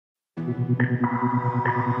To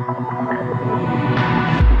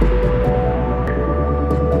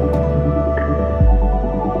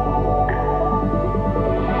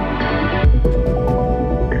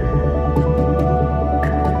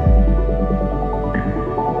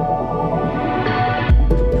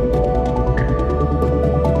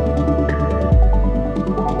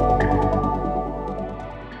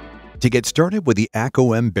get started with the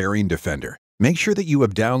ACOEM Bearing Defender, make sure that you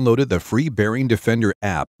have downloaded the free Bearing Defender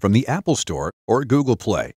app from the Apple Store or Google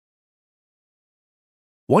Play.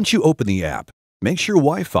 Once you open the app, make sure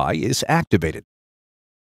Wi-Fi is activated.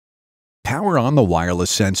 Power on the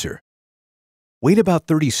wireless sensor. Wait about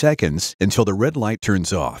 30 seconds until the red light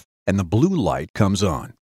turns off and the blue light comes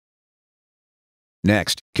on.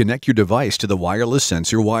 Next, connect your device to the wireless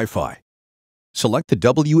sensor Wi-Fi. Select the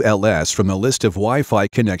WLS from the list of Wi-Fi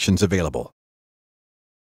connections available.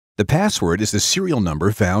 The password is the serial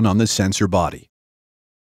number found on the sensor body.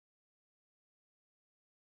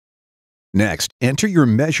 Next, enter your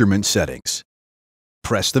measurement settings.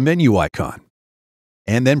 Press the menu icon,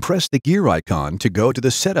 and then press the gear icon to go to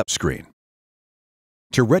the setup screen.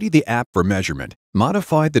 To ready the app for measurement,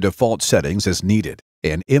 modify the default settings as needed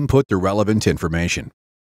and input the relevant information.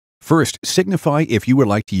 First, signify if you would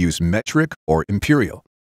like to use metric or imperial.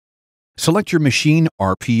 Select your machine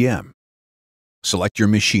RPM. Select your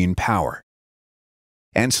machine power.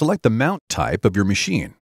 And select the mount type of your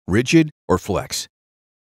machine, rigid or flex.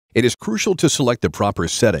 It is crucial to select the proper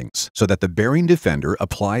settings so that the Bearing Defender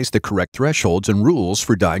applies the correct thresholds and rules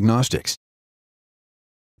for diagnostics.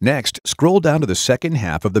 Next, scroll down to the second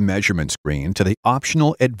half of the measurement screen to the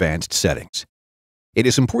optional advanced settings. It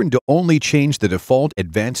is important to only change the default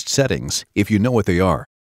advanced settings if you know what they are.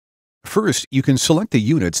 First, you can select the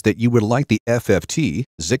units that you would like the FFT,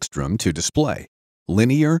 Zikstrom, to display,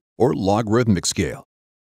 linear or logarithmic scale.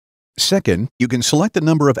 Second, you can select the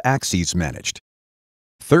number of axes managed.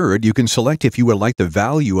 Third, you can select if you would like the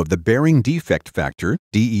value of the bearing defect factor,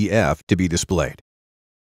 DEF, to be displayed.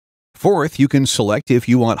 Fourth, you can select if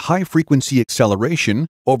you want high-frequency acceleration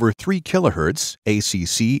over 3 kHz,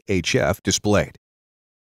 ACC-HF, displayed.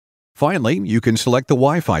 Finally, you can select the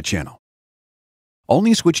Wi-Fi channel.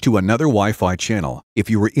 Only switch to another Wi-Fi channel if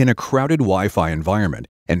you are in a crowded Wi-Fi environment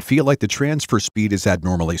and feel like the transfer speed is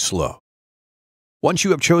abnormally slow. Once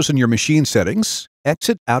you have chosen your machine settings,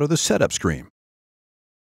 exit out of the setup screen.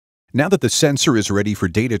 Now that the sensor is ready for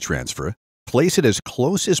data transfer, place it as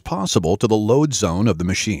close as possible to the load zone of the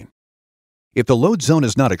machine. If the load zone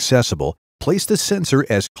is not accessible, place the sensor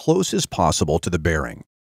as close as possible to the bearing.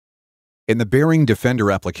 In the Bearing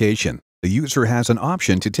Defender application, the user has an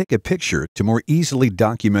option to take a picture to more easily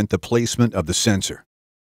document the placement of the sensor.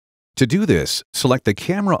 To do this, select the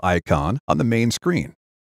camera icon on the main screen,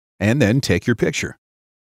 and then take your picture.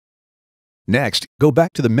 Next, go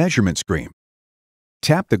back to the measurement screen.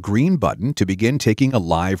 Tap the green button to begin taking a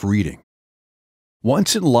live reading.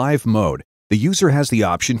 Once in live mode, the user has the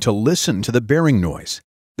option to listen to the bearing noise.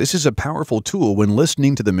 This is a powerful tool when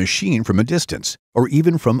listening to the machine from a distance, or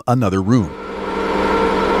even from another room.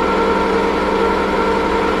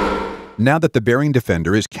 Now that the Bearing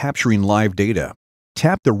Defender is capturing live data,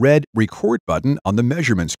 tap the red Record button on the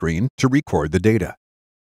measurement screen to record the data.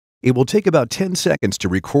 It will take about 10 seconds to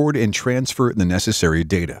record and transfer the necessary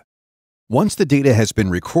data. Once the data has been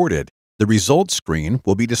recorded, the results screen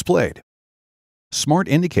will be displayed. Smart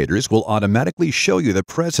indicators will automatically show you the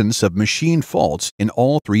presence of machine faults in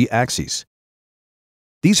all 3 axes.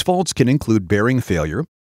 These faults can include bearing failure,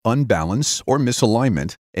 unbalance or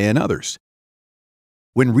misalignment, and others.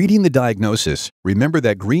 When reading the diagnosis, remember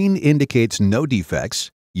that green indicates no defects,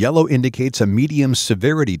 yellow indicates a medium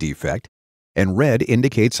severity defect, and red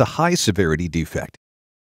indicates a high severity defect.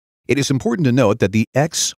 It is important to note that the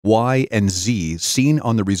X, Y, and Z seen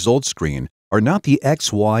on the results screen are not the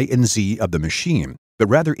X, Y, and Z of the machine, but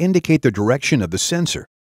rather indicate the direction of the sensor.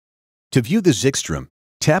 To view the Zikstrom,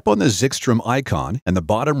 tap on the Zikstrom icon in the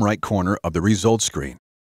bottom right corner of the results screen.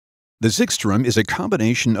 The Zikstrom is a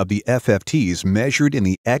combination of the FFTs measured in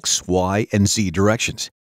the X, Y, and Z directions.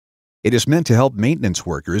 It is meant to help maintenance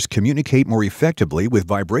workers communicate more effectively with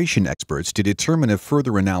vibration experts to determine if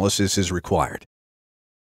further analysis is required.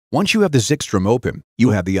 Once you have the Zikstrom open, you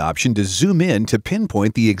have the option to zoom in to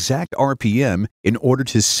pinpoint the exact RPM in order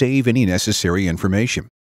to save any necessary information.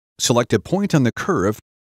 Select a point on the curve.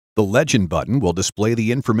 The Legend button will display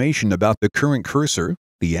the information about the current cursor,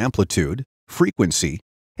 the amplitude, frequency,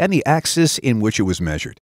 and the axis in which it was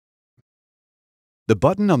measured. The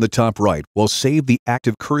button on the top right will save the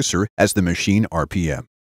active cursor as the machine RPM.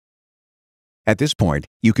 At this point,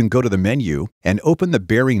 you can go to the menu and open the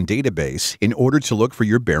bearing database in order to look for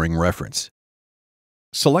your bearing reference.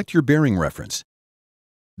 select your bearing reference.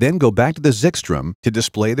 Then go back to the Zixtrum to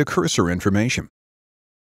display the cursor information.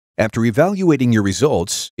 After evaluating your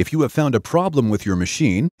results, if you have found a problem with your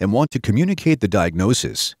machine and want to communicate the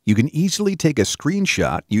diagnosis, you can easily take a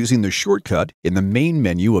screenshot using the shortcut in the main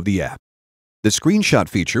menu of the app. The screenshot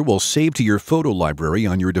feature will save to your photo library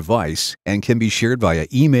on your device and can be shared via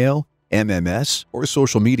email, MMS, or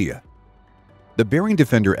social media. The Bearing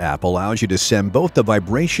Defender app allows you to send both the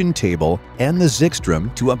vibration table and the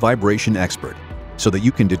Zixtrum to a vibration expert so that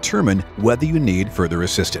you can determine whether you need further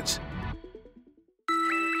assistance.